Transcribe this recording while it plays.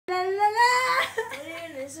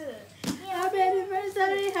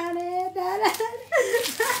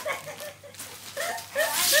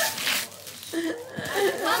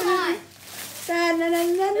na na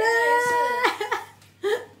na na.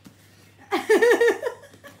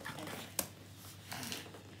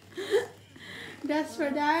 That's for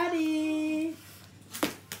Daddy.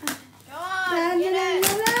 Come on, get it.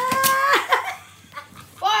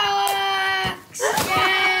 Fireworks!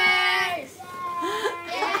 Yes!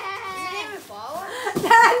 Yes! Is it even fireworks?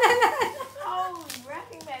 Oh,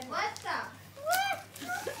 wrapping paper. What the?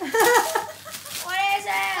 What is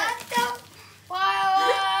it? What the?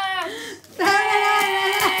 Fireworks! Yeah!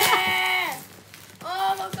 Oh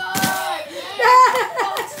my God! What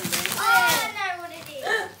box is this? Oh, I know what it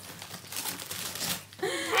is.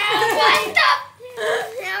 What the?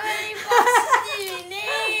 How many boxes do you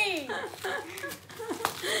need?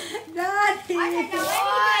 Daddy. I don't know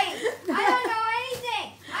anything. I don't know anything.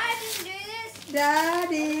 I didn't do this.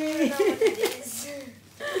 Daddy. I don't know what it is.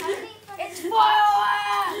 It's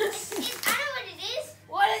fireworks. I know what it is.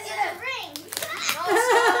 What is it? It's a ring. No, it's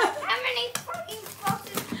not. How many fucking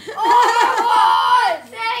boxes? Oh my God!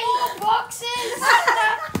 4 boxes.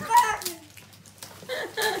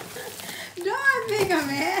 Don't make a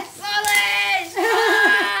mess. Polish. No,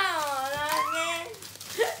 not again.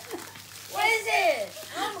 What is it?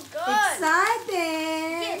 Oh my God.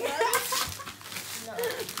 Exciting. No.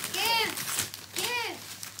 Give.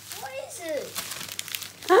 What is it?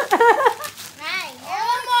 Oh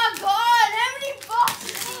my God! How many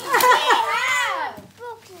boxes do you have?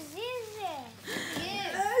 What boxes is it?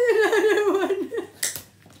 Give.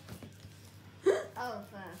 Oh,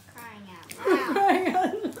 for crying out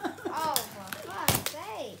loud. Oh, for fuck's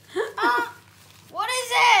sake. What is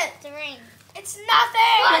it? It's a ring. It's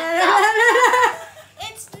nothing. What the?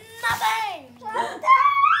 It's nothing. What the?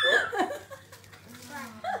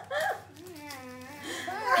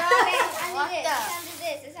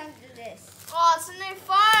 It's under this. Oh, it's a new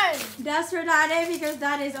phone. That's for Daddy because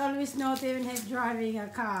Daddy's always not even him driving a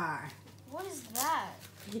car. What is that?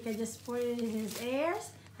 He can just put it in his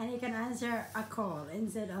ears and he can answer a call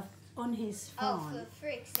instead of on his phone. Oh, for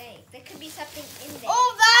frick's sake. There could be something in there.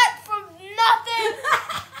 All that from nothing.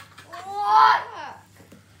 What?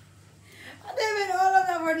 David, all of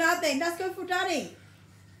them for nothing. That's good for Daddy.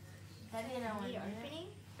 Daddy don't want Need it. opening?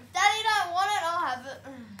 If Daddy don't want it, I'll have it.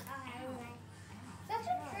 Such a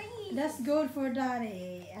pretty. That's good for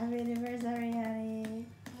Daddy. Happy anniversary, honey.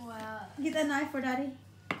 Wow. Get a knife for Daddy.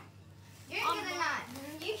 You're gonna not.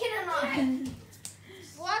 You can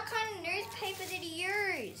What kind of newspaper did he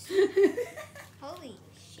use? Holy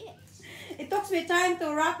shit. It took me time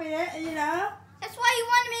to wrap it, you know. That's why you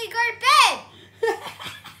wanted me to go to bed.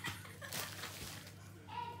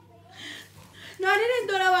 No, I didn't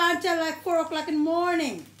do that one until like 4 o'clock in the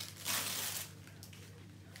morning.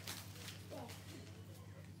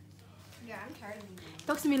 Yeah, I'm tired of you. It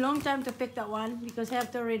took me a long time to pick that one because I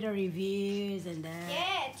have to read the reviews and that.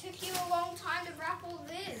 Yeah, it took you a long time to wrap all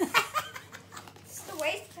this. It's a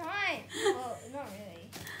waste of time. Well, not really.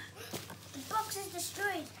 The box is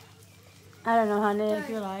destroyed. I don't know, honey, if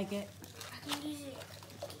you like it. I can use it.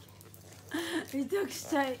 It took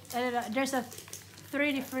straight. I don't know. There's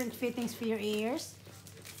 3 different fittings for your ears.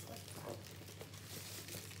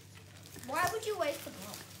 Why would you waste the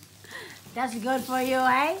box? That's good for you,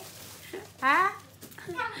 eh? Huh?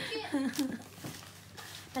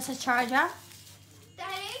 That's a charger.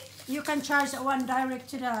 Daddy? You can charge one direct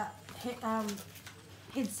to the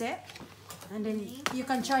headset, and then you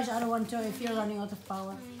can charge the other one too if you're running out of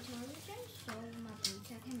power.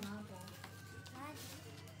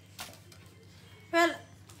 Well,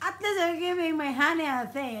 at least I'm giving my honey a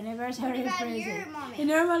thing, anniversary What about present. your mommy? You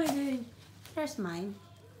normally do. There's mine.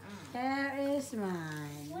 There is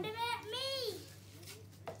mine. What about me?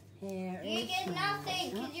 Here You is get mine.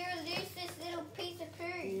 nothing Huh? because you're loose this little piece of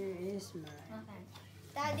poo. Here is mine.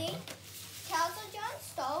 Daddy, Chelsea John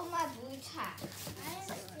stole my blue tie.